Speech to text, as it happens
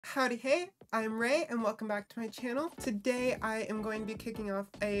Howdy hey, I'm Ray and welcome back to my channel. Today I am going to be kicking off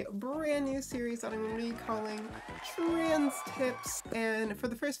a brand new series that I'm going to be calling Trans Tips. And for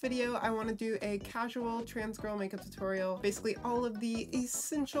the first video, I want to do a casual trans girl makeup tutorial. Basically all of the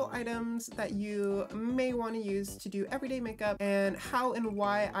essential items that you may want to use to do everyday makeup and how and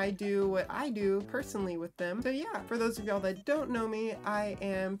why I do what I do personally with them. So yeah, for those of y'all that don't know me, I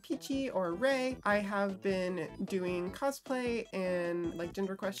am Peachy or Ray. I have been doing cosplay and like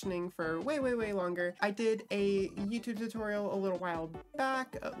gender questioning for way longer. I did a YouTube tutorial a little while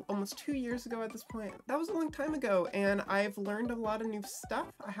back, almost 2 years ago at this point. That was a long time ago, and I've learned a lot of new stuff.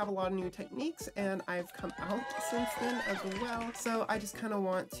 I have a lot of new techniques, and I've come out since then as well. So I just kind of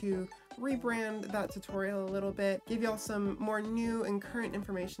want to rebrand that tutorial a little bit, give y'all some more new and current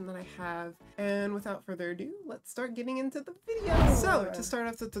information that I have, and without further ado, let's start getting into the video. So to start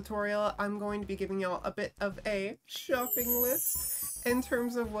off the tutorial, I'm going to be giving y'all a bit of a shopping list in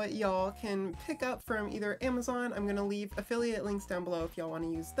terms of what y'all can pick up from either Amazon. I'm going to leave affiliate links down below if y'all want to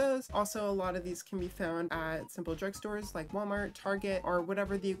use those. Also, a lot of these can be found at simple drugstores like Walmart, Target, or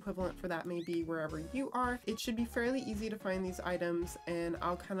whatever the equivalent for that may be wherever you are. It should be fairly easy to find these items, and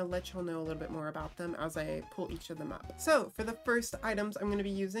I'll kind of let y'all know a little bit more about them as I pull each of them up. So for the first items I'm going to be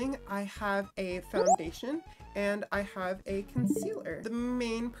using, I have a foundation and I have a concealer. The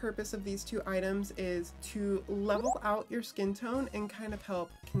main purpose of these two items is to level out your skin tone and kind of help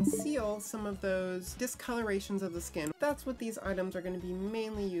conceal some of those discolorations of the skin. That's what these items are going to be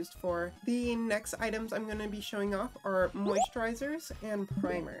mainly used for. The next items I'm going to be showing off are moisturizers and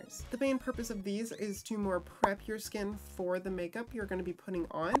primers. The main purpose of these is to more prep your skin for the makeup you're going to be putting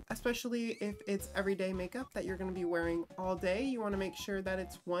on, especially if it's everyday makeup that you're going to be wearing all day. You want to make sure that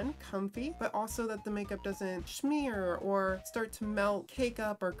it's one, comfy, but also that the makeup doesn't smear or start to melt, cake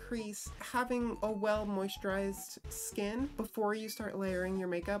up, or crease. Having a well moisturized skin before you start layering your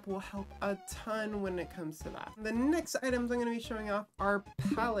makeup will help a ton when it comes to that. The next items I'm going to be showing off are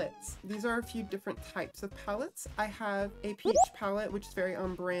palettes. These are a few different types of palettes. I have a peach palette, which is very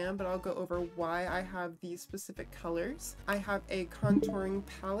on brand, but I'll go over why I have these specific colors. I have a contouring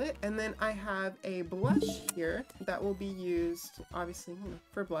palette, and then I have a blush here that will be used, obviously,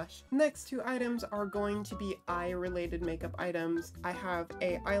 for blush. Next two items are going to be eye-related makeup items. I have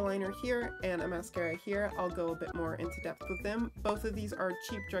a eyeliner here and a mascara here. I'll go a bit more into depth with them. Both of these are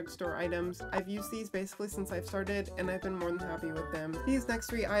cheap drugstore items. I've used these basically since I've started, and I've been more than happy with them. These next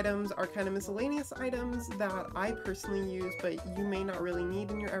three items are kind of miscellaneous items that I personally use, but you may not really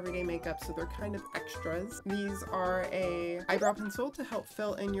need in your everyday makeup, so they're kind of extras. These are a eyebrow pencil to help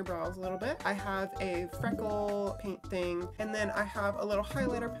fill in your brows a little bit. I have a freckle paint thing, and then I have a little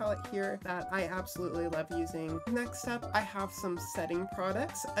highlighter palette here that I absolutely love using. Next up, I have some setting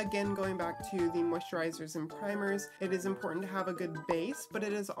products. Again, going back to the moisturizers and primers, it is important to have a good base, but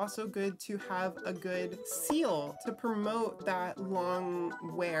it is also good to have a good seal to promote that long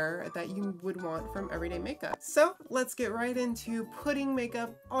wear that you would want from everyday makeup. So let's get right into putting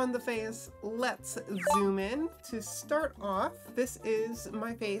makeup on the face. Let's zoom in. To start off, this is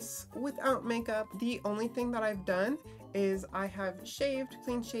my face without makeup. The only thing that I've done is I have shaved,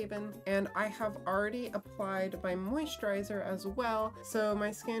 clean shaven, and I have already applied my moisturizer as well. So my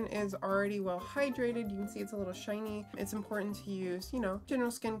skin is already well hydrated. You can see it's a little shiny. It's important to use,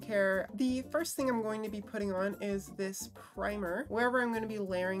 general skincare. The first thing I'm going to be putting on is this primer. Wherever I'm going to be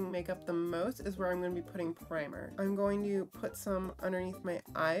layering makeup the most is where I'm going to be putting primer. I'm going to put some underneath my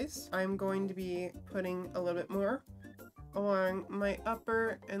eyes. I'm going to be putting a little bit more along my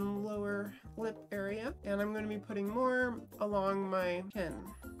upper and lower lip area, and I'm going to be putting more along my chin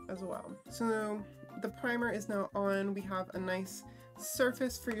as well. So the primer is now on. We have a nice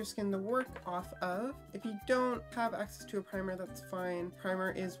surface for your skin to work off of. If you don't have access to a primer, that's fine.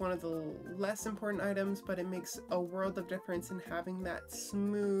 Primer is one of the less important items, but it makes a world of difference in having that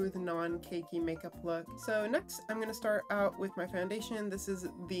smooth, non-cakey makeup look. So next, I'm going to start out with my foundation. This is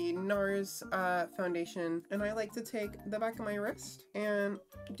the NARS foundation, and I like to take the back of my wrist and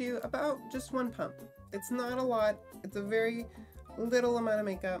do about just one pump. It's not a lot. It's a very little amount of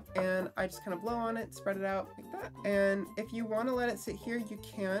makeup, and I just kind of blow on it, spread it out like that. And if you want to let it sit here, you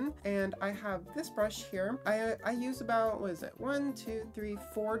can. And I have this brush here. I use about, what is it, 1, 2, 3,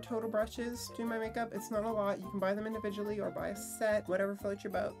 4 total brushes to do my makeup. It's not a lot. You can buy them individually or buy a set, whatever floats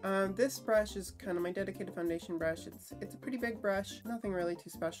your boat. This brush is kind of my dedicated foundation brush. It's a pretty big brush, nothing really too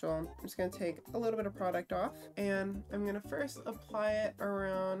special. I'm just going to take a little bit of product off, and I'm going to first apply it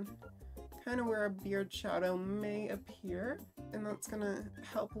around kind of where a beard shadow may appear, and that's gonna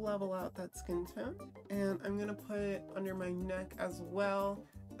help level out that skin tone. And I'm gonna put it under my neck as well.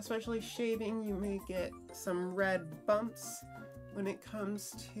 Especially shaving, you may get some red bumps when it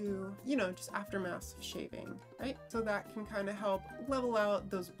comes to, you know, just aftermath of shaving, right? So that can kind of help level out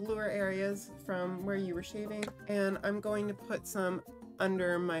those bluer areas from where you were shaving. And I'm going to put some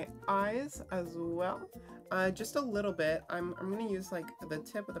under my eyes as well. Just a little bit. I'm going to use like the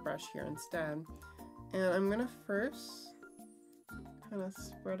tip of the brush here instead. And I'm going to first kind of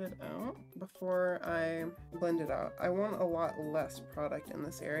spread it out before I blend it out. I want a lot less product in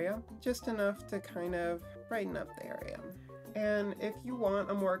this area, just enough to kind of brighten up the area. And if you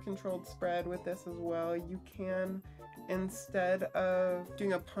want a more controlled spread with this as well, you can, instead of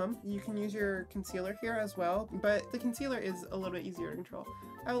doing a pump, you can use your concealer here as well, but the concealer is a little bit easier to control.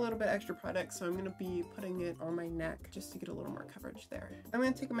 I have a little bit extra product, so I'm going to be putting it on my neck just to get a little more coverage there. I'm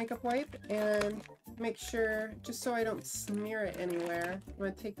going to take a makeup wipe and make sure, just so I don't smear it anywhere, I'm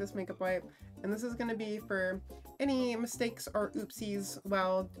going to take this makeup wipe, and this is going to be for any mistakes or oopsies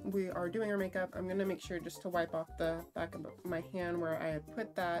while we are doing our makeup. I'm going to make sure just to wipe off the back of my hand where I had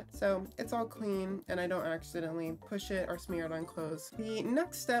put that, so it's all clean and I don't accidentally push it or smear it on clothes. The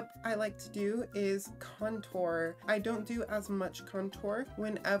next step I like to do is contour. I don't do as much contour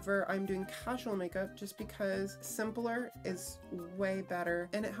whenever I'm doing casual makeup, just because simpler is way better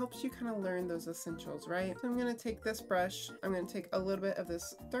and it helps you kind of learn those essentials, right? So I'm going to take this brush, I'm going to take a little bit of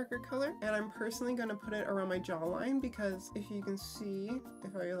this darker color, and I'm personally going to put it around my jawline, because if you can see,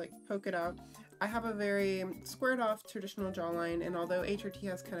 if I like poke it out, I have a very squared off traditional jawline, and although HRT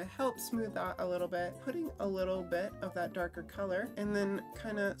has kind of helped smooth that a little bit, putting a little bit of that darker color and then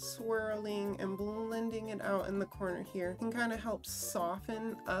kind of swirling and blending it out in the corner here can kind of help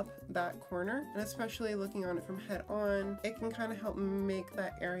soften up that corner, and especially looking on it from head on, it can kind of help make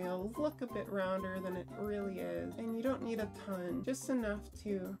that area look a bit rounder than it really is. And you don't need a ton, just enough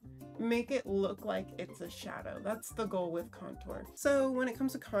to make it look like it's a shadow. That's the goal with contour. So when it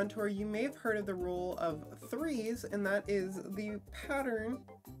comes to contour, you may have heard of the rule of threes, and that is the pattern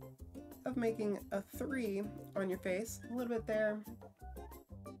of making a 3 on your face. A little bit there,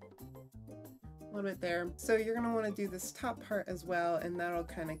 a little bit there. So you're going to want to do this top part as well, and that'll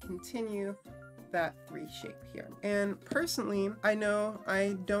kind of continue that 3 shape here. And personally, I know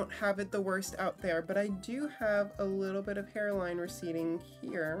I don't have it the worst out there, but I do have a little bit of hairline receding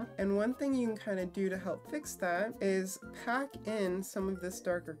here. And one thing you can kind of do to help fix that is pack in some of this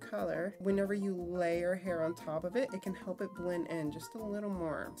darker color. Whenever you lay your hair on top of it, it can help it blend in just a little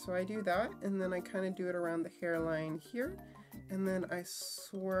more. So I do that, and then I kind of do it around the hairline here, and then I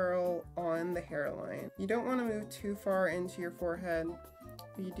swirl on the hairline. You don't want to move too far into your forehead,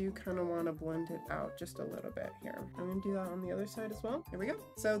 but you do kind of want to blend it out just a little bit here. I'm going to do that on the other side as well. Here we go.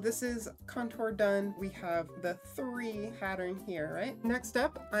 So this is contour done. We have the 3 pattern here, right? Next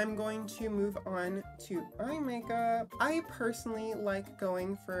up, I'm going to move on to eye makeup. I personally like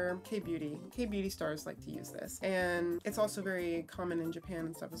going for K-beauty. K-beauty stars like to use this, and it's also very common in Japan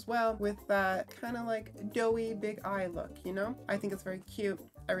and stuff as well, with that kind of like doughy big eye look, you know? I think it's very cute.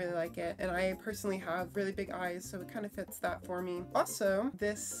 I really like it, and I personally have really big eyes, so it kind of fits that for me. Also,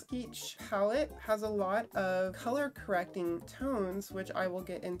 this peach palette has a lot of color correcting tones, which I will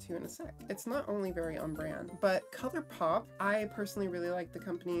get into in a sec. It's not only very on brand, but ColourPop, I personally really like the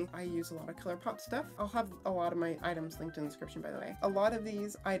company. I use a lot of ColourPop stuff. I'll have a lot of my items linked in the description, by the way. A lot of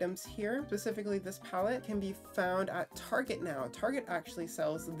these items here, specifically this palette, can be found at Target now. Target actually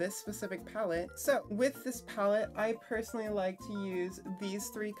sells this specific palette. So with this palette, I personally like to use these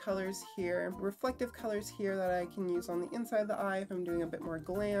 3 colors here, reflective colors here that I can use on the inside of the eye if I'm doing a bit more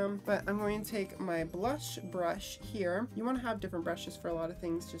glam. But I'm going to take my blush brush here. You want to have different brushes for a lot of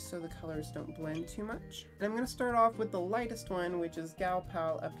things just so the colors don't blend too much. And I'm going to start off with the lightest one, which is Gal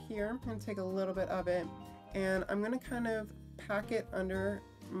Pal up here. I'm going to take a little bit of it, and I'm going to kind of pack it under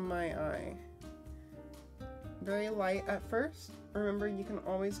my eye. Very light at first. Remember, you can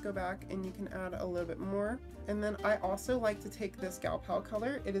always go back and you can add a little bit more. And then I also like to take this Gal Pal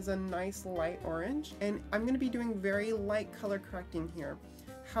color. It is a nice light orange, and I'm going to be doing very light color correcting here.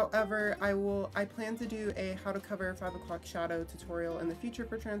 However, I plan to do a how to cover 5 o'clock shadow tutorial in the future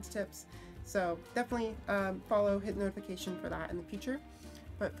for trans tips, so definitely follow, hit notification for that in the future.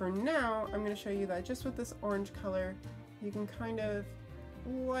 But for now, I'm going to show you that just with this orange color, you can kind of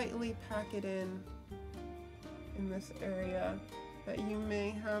lightly pack it in this area that you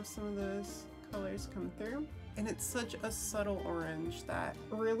may have some of those colors come through. And it's such a subtle orange that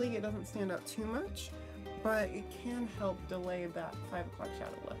really it doesn't stand out too much, but it can help delay that 5 o'clock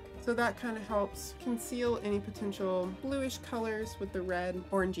shadow look. So that kind of helps conceal any potential bluish colors with the red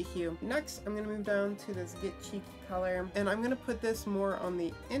orangey hue. Next, I'm going to move down to this Get Cheeky color, and I'm going to put this more on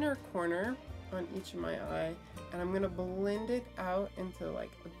the inner corner on each of my eye, and I'm going to blend it out into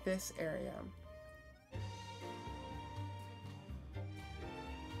like this area.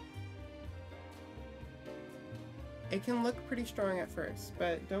 It can look pretty strong at first,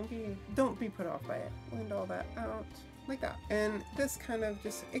 but don't be put off by it. Blend all that out like that. And this kind of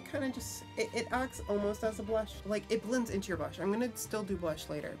just, it acts almost as a blush. Like it blends into your blush. I'm gonna still do blush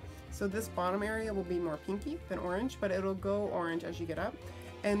later. So this bottom area will be more pinky than orange, but it'll go orange as you get up.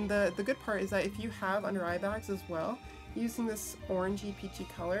 And the good part is that if you have under eye bags as well, using this orangey peachy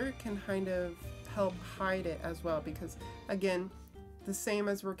color can kind of help hide it as well, because again, the same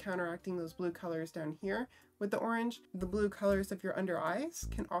as we're counteracting those blue colors down here with the orange, the blue colors of your under eyes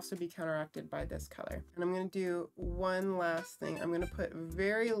can also be counteracted by this color. And I'm going to do one last thing. I'm going to put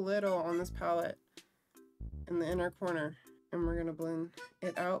very little on this palette in the inner corner, and we're going to blend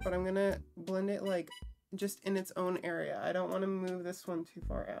it out, but I'm going to blend it like just in its own area. I don't want to move this one too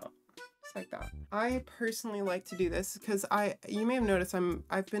far out. Like that. I personally like to do this because you may have noticed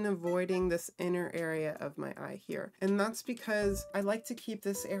I've been avoiding this inner area of my eye here, and that's because I like to keep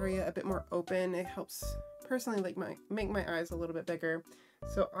this area a bit more open. It helps personally like make my eyes a little bit bigger.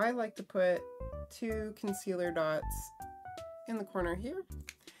 So I like to put 2 concealer dots in the corner here.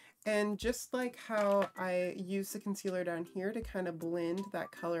 And just like how I use the concealer down here to kind of blend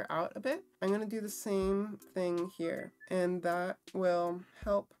that color out a bit, I'm going to do the same thing here, and that will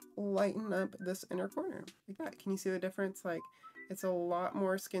help lighten up this inner corner like that. Can you see the difference? Like it's a lot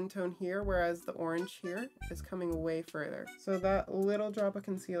more skin tone here, whereas the orange here is coming way further. So that little drop of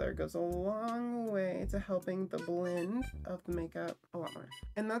concealer goes a long way to helping the blend of the makeup a lot more.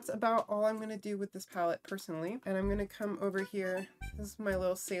 And that's about all I'm going to do with this palette personally. And I'm going to come over here. This is my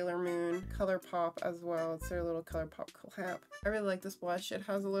little Sailor Moon Color Pop as well. It's their little Color Pop collab. I really like this blush. It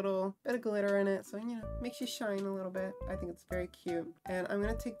has a little bit of glitter in it, so you know, makes you shine a little bit. I think it's very cute. And I'm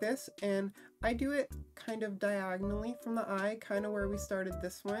going to take this, and I do it kind of diagonally from the eye, kind of where we started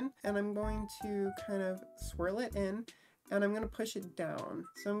this one, and I'm going to kind of swirl it in, and I'm going to push it down.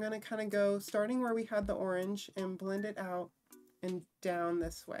 So I'm going to kind of go starting where we had the orange and blend it out and down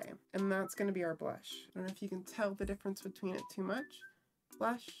this way. And that's going to be our blush. I don't know if you can tell the difference between it too much.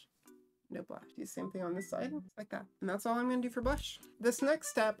 Blush, no blush. Do the same thing on this side, like that. And that's all I'm going to do for blush. This next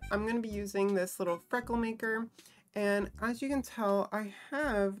step, I'm going to be using this little freckle maker. And as you can tell, I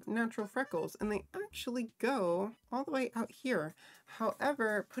have natural freckles, and they actually go all the way out here.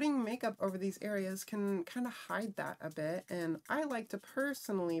 However, putting makeup over these areas can kind of hide that a bit, and I like to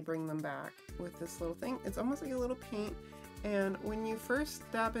personally bring them back with this little thing. It's almost like a little paint, and when you first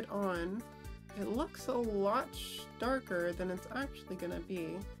dab it on, it looks a lot darker than it's actually gonna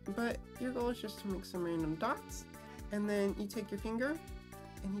be. But your goal is just to make some random dots, and then you take your finger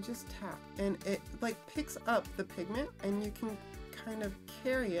and you just tap, and it like picks up the pigment, and you can kind of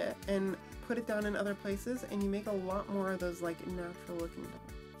carry it and put it down in other places, and you make a lot more of those like natural looking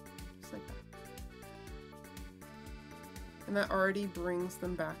dots, just like that. And that already brings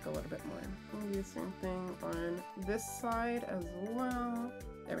them back a little bit more. We'll do the same thing on this side as well.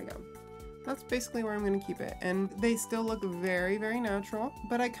 There we go. That's basically where I'm going to keep it, and they still look very, very natural,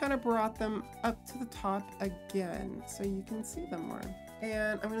 but I kind of brought them up to the top again so you can see them more.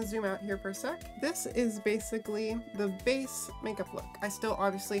 And I'm going to zoom out here for a sec. This is basically the base makeup look. I still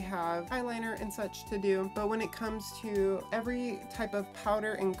obviously have eyeliner and such to do, but when it comes to every type of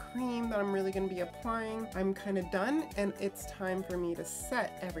powder and cream that I'm really going to be applying, I'm kind of done, and it's time for me to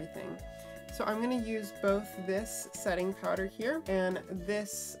set everything. So I'm going to use both this setting powder here and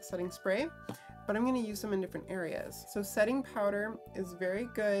this setting spray, but I'm going to use them in different areas. So setting powder is very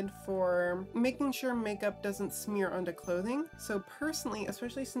good for making sure makeup doesn't smear onto clothing. So personally,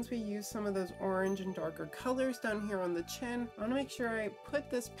 especially since we use some of those orange and darker colors down here on the chin, I want to make sure I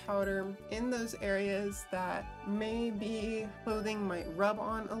put this powder in those areas that maybe clothing might rub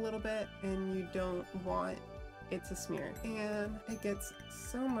on a little bit and you don't want it to smear. And it gets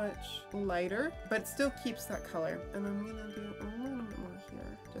so much lighter, but still keeps that color. And I'm gonna do a little bit more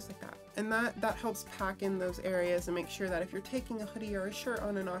here, just like that. And that helps pack in those areas and make sure that if you're taking a hoodie or a shirt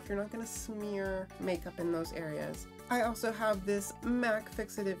on and off, you're not gonna smear makeup in those areas. I also have this MAC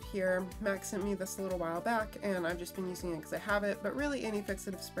fixative here. MAC sent me this a little while back, and I've just been using it because I have it, but really any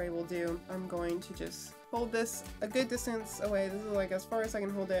fixative spray will do. I'm going to just hold this a good distance away. This is like as far as I can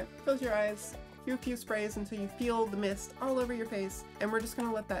hold it. Close your eyes. Do a few sprays until you feel the mist all over your face, and we're just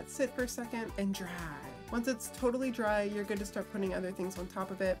gonna let that sit for a second and dry. Once it's totally dry, you're good to start putting other things on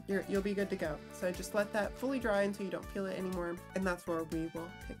top of it. You'll be good to go. So just let that fully dry until you don't feel it anymore, and that's where we will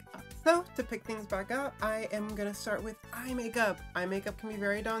pick up. So to pick things back up, I am gonna start with eye makeup. Eye makeup can be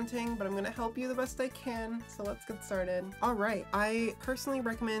very daunting, but I'm gonna help you the best I can. So let's get started. All right, I personally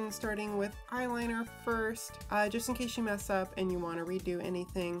recommend starting with eyeliner first, just in case you mess up and you wanna redo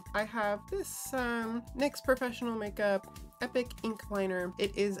anything. I have this NYX Professional Makeup Epic ink liner.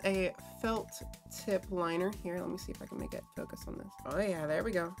 It is a felt tip liner. Here, let me see if I can make it focus on this. Oh yeah, there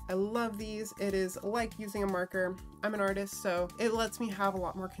we go. I love these. It is like using a marker. I'm an artist, so it lets me have a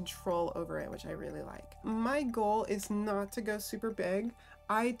lot more control over it, which I really like. My goal is not to go super big.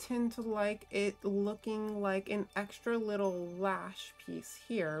 I tend to like it looking like an extra little lash piece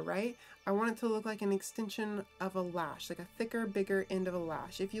here, right? I want it to look like an extension of a lash, like a thicker, bigger end of a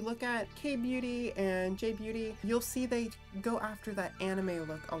lash. If you look at K-Beauty and J-Beauty, you'll see they go after that anime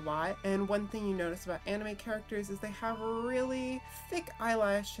look a lot. And one thing you notice about anime characters is they have really thick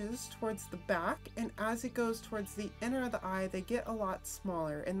eyelashes towards the back, and as it goes towards the inner of the eye, they get a lot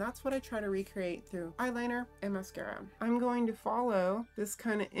smaller. And that's what I try to recreate through eyeliner and mascara. I'm going to follow this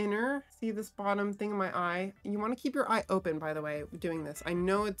kind of inner, see this bottom thing in my eye. You want to keep your eye open, by the way, doing this. I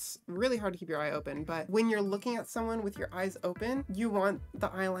know it's really hard to keep your eye open, but when you're looking at someone with your eyes open, you want the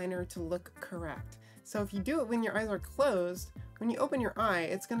eyeliner to look correct. So if you do it when your eyes are closed, when you open your eye,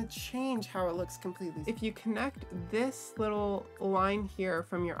 it's going to change how it looks completely. If you connect this little line here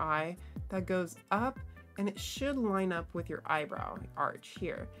from your eye, that goes up, and it should line up with your eyebrow arch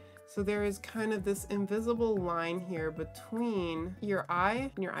here. So there is kind of this invisible line here between your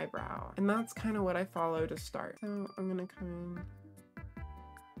eye and your eyebrow. And that's kind of what I follow to start. So I'm gonna come in.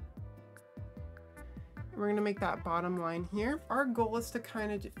 We're gonna make that bottom line here. Our goal is to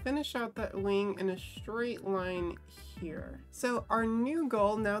kind of finish out that wing in a straight line here. So our new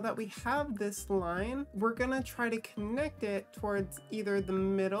goal, now that we have this line, we're gonna try to connect it towards either the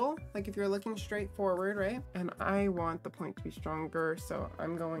middle, like if you're looking straight forward, right? And I want the point to be stronger, so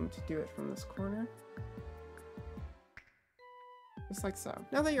I'm going to do it from this corner. Just like so.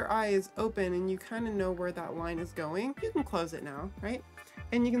 Now that your eye is open and you kind of know where that line is going, you can close it now, right?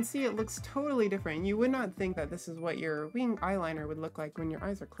 And you can see it looks totally different. You would not think that this is what your wing eyeliner would look like when your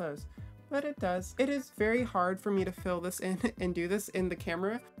eyes are closed, but it does. It is very hard for me to fill this in and do this in the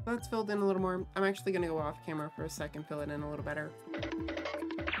camera. That's filled in a little more. I'm actually gonna go off camera for a second, fill it in a little better.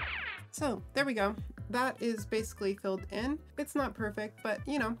 So there we go. That is basically filled in. It's not perfect, but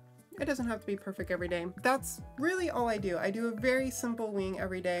you know, it doesn't have to be perfect every day. That's really all I do. I do a very simple wing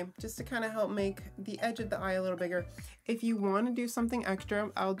every day just to kind of help make the edge of the eye a little bigger. If you want to do something extra,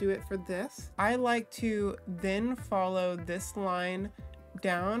 I'll do it for this. I like to then follow this line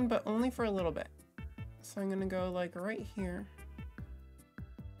down, but only for a little bit. So I'm going to go like right here,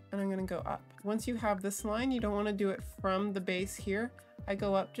 and I'm going to go up. Once you have this line, you don't want to do it from the base here. I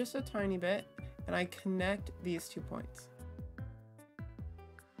go up just a tiny bit and I connect these 2 points.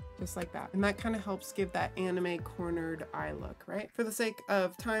 Just like that. And that kind of helps give that anime cornered eye look, right? For the sake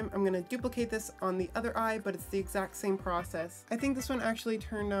of time, I'm gonna duplicate this on the other eye, but it's the exact same process. I think this one actually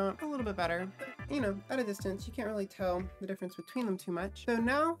turned out a little bit better. You know, at a distance, you can't really tell the difference between them too much. So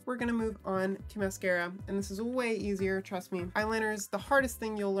now we're gonna move on to mascara, and this is way easier, trust me. Eyeliner is the hardest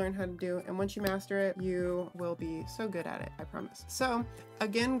thing you'll learn how to do, and once you master it, you will be so good at it, I promise. So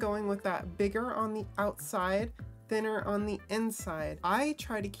again, going with that bigger on the outside, thinner on the inside. I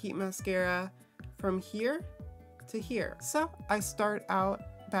try to keep mascara from here to here. So I start out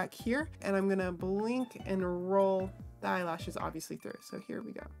back here, and I'm gonna blink and roll the eyelashes obviously through. So here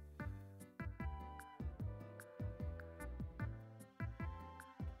we go.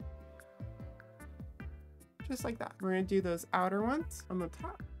 Just like that. We're gonna do those outer ones on the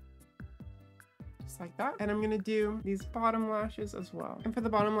top. Just like that. And I'm gonna do these bottom lashes as well. And for the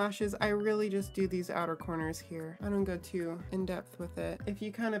bottom lashes, I really just do these outer corners here. I don't go too in depth with it. If you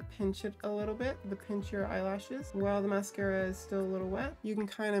kind of pinch it a little bit, pinch your eyelashes while the mascara is still a little wet, you can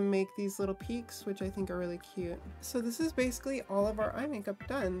kind of make these little peaks, which I think are really cute. So this is basically all of our eye makeup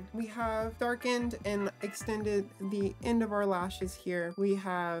done. We have darkened and extended the end of our lashes here. We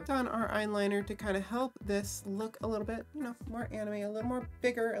have done our eyeliner to kind of help this look a little bit, you know, more anime, a little more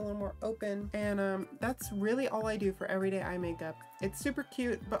bigger, a little more open. And that's really all I do for everyday eye makeup. It's super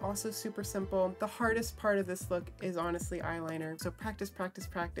cute, but also super simple. The hardest part of this look is honestly eyeliner. So practice, practice,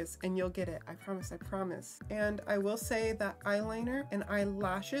 practice, and you'll get it. I promise, I promise. And I will say that eyeliner and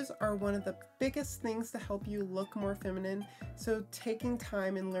eyelashes are one of the biggest things to help you look more feminine. So taking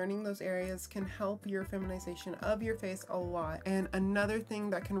time and learning those areas can help your feminization of your face a lot. And another thing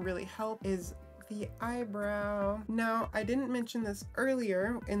that can really help is the eyebrow. Now, I didn't mention this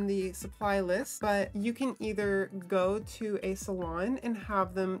earlier in the supply list, but you can either go to a salon and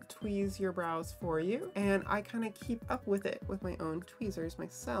have them tweeze your brows for you, and I kind of keep up with it with my own tweezers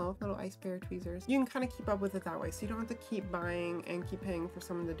myself, little Ice Bear tweezers. You can kind of keep up with it that way, so you don't have to keep buying and keep paying for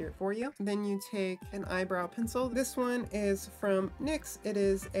someone to do it for you. Then you take an eyebrow pencil. This one is from NYX. It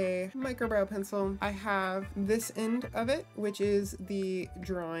is a microbrow pencil. I have this end of it, which is the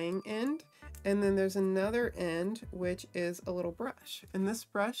drawing end, And then there's another end, which is a little brush. And this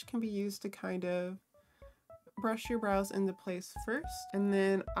brush can be used to kind of brush your brows into place first. And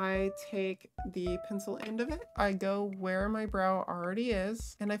then I take the pencil end of it. I go where my brow already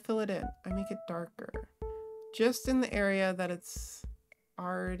is and I fill it in. I make it darker, just in the area that it's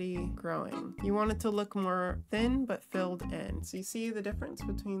already growing. You want it to look more thin but filled in. So you see the difference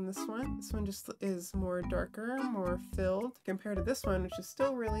between this one? This one just is more darker, more filled, compared to this one, which is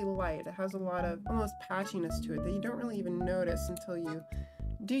still really light. It has a lot of almost patchiness to it that you don't really even notice until you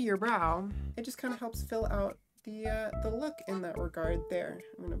do your brow. It just kind of helps fill out the look in that regard there.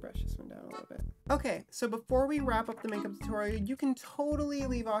 I'm gonna brush this one down a little bit. Okay, so before we wrap up the makeup tutorial, you can totally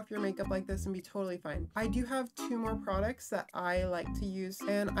leave off your makeup like this and be totally fine. I do have 2 more products that I like to use,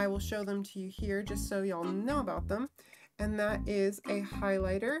 and I will show them to you here just so y'all know about them. And that is a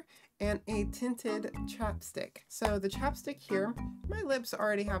highlighter and a tinted chapstick. So the chapstick here, my lips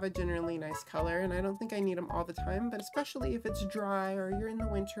already have a generally nice color and I don't think I need them all the time, but especially if it's dry or you're in the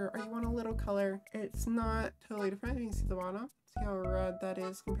winter or you want a little color, it's not totally different. You can see the bottom. See how red that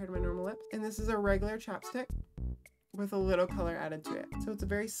is compared to my normal lips. And this is a regular chapstick with a little color added to it. So it's a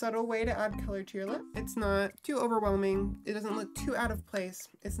very subtle way to add color to your lip. It's not too overwhelming. It doesn't look too out of place.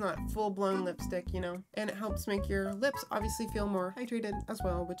 It's not full-blown lipstick, you know, and it helps make your lips obviously feel more hydrated as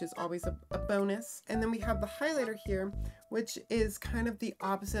well, which is always a bonus. And then we have the highlighter here, which is kind of the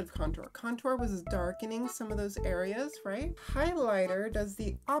opposite of contour. Contour was darkening some of those areas, right? Highlighter does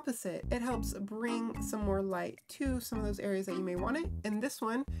the opposite. It helps bring some more light to some of those areas that you may want it. And this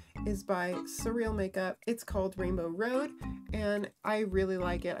one is by Surreal Makeup. It's called Rainbow Road, and I really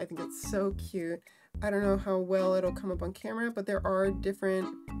like it. I think it's so cute. I don't know how well it'll come up on camera, but there are different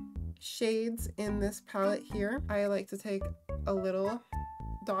shades in this palette here. I like to take a little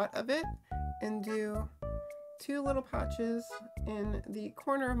dot of it and do 2 little patches in the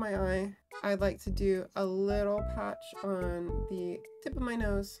corner of my eye. I'd like to do a little patch on the tip of my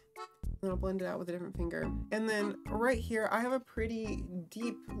nose, and I'll blend it out with a different finger. And then right here, I have a pretty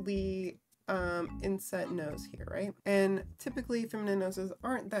deeply inset nose here, right? And typically feminine noses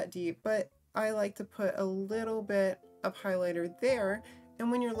aren't that deep, but I like to put a little bit of highlighter there.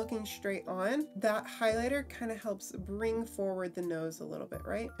 And when you're looking straight on, that highlighter kind of helps bring forward the nose a little bit,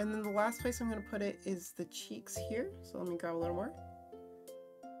 right? And then the last place I'm going to put it is the cheeks here. So let me grab a little more.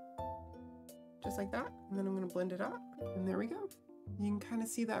 Just like that. And then I'm going to blend it out. And there we go. You can kind of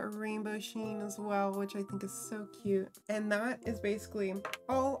see that rainbow sheen as well, which I think is so cute. And that is basically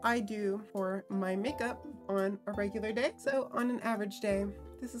all I do for my makeup on a regular day. So on an average day,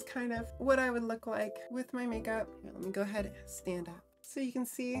 this is kind of what I would look like with my makeup. Here, let me go ahead and stand up so you can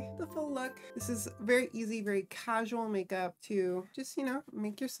see the full look. This is very easy, very casual makeup to just, you know,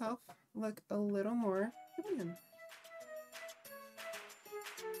 make yourself look a little more feminine.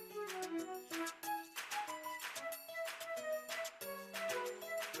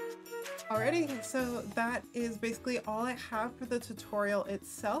 Alrighty, so that is basically all I have for the tutorial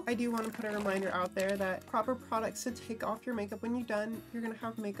itself. I do want to put a reminder out there that proper products to take off your makeup when you're done. You're going to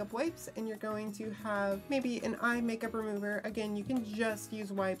have makeup wipes and you're going to have maybe an eye makeup remover. Again, you can just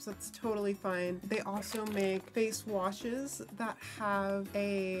use wipes, that's totally fine. They also make face washes that have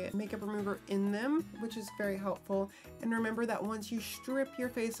a makeup remover in them, which is very helpful. And remember that once you strip your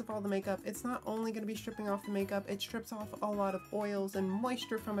face of all the makeup, it's not only going to be stripping off the makeup, it strips off a lot of oils and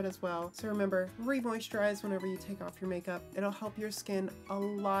moisture from it as well. So remember, re-moisturize whenever you take off your makeup. It'll help your skin a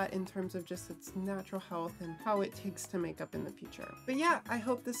lot in terms of just its natural health and how it takes to makeup in the future. But yeah, I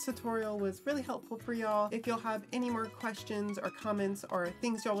hope this tutorial was really helpful for y'all. If y'all have any more questions or comments or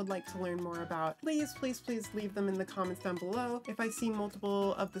things y'all would like to learn more about, please leave them in the comments down below. If I see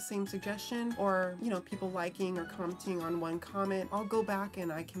multiple of the same suggestion or, you know, people liking or commenting on one comment, I'll go back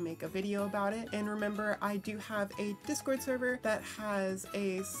and I can make a video about it. And remember, I do have a Discord server that has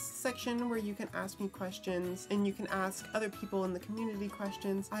a section where you can ask me questions and you can ask other people in the community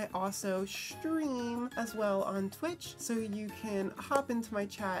questions. I also stream as well on Twitch, so you can hop into my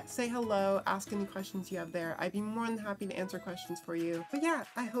chat, say hello, ask any questions you have there. I'd be more than happy to answer questions for you. But yeah,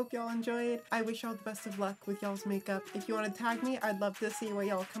 I hope y'all enjoyed. I wish y'all the best of luck with y'all's makeup. If you want to tag me, I'd love to see what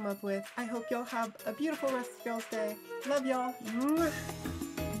y'all come up with. I hope y'all have a beautiful rest of y'all's day. Love y'all.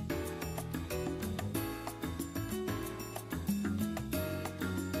 Mwah.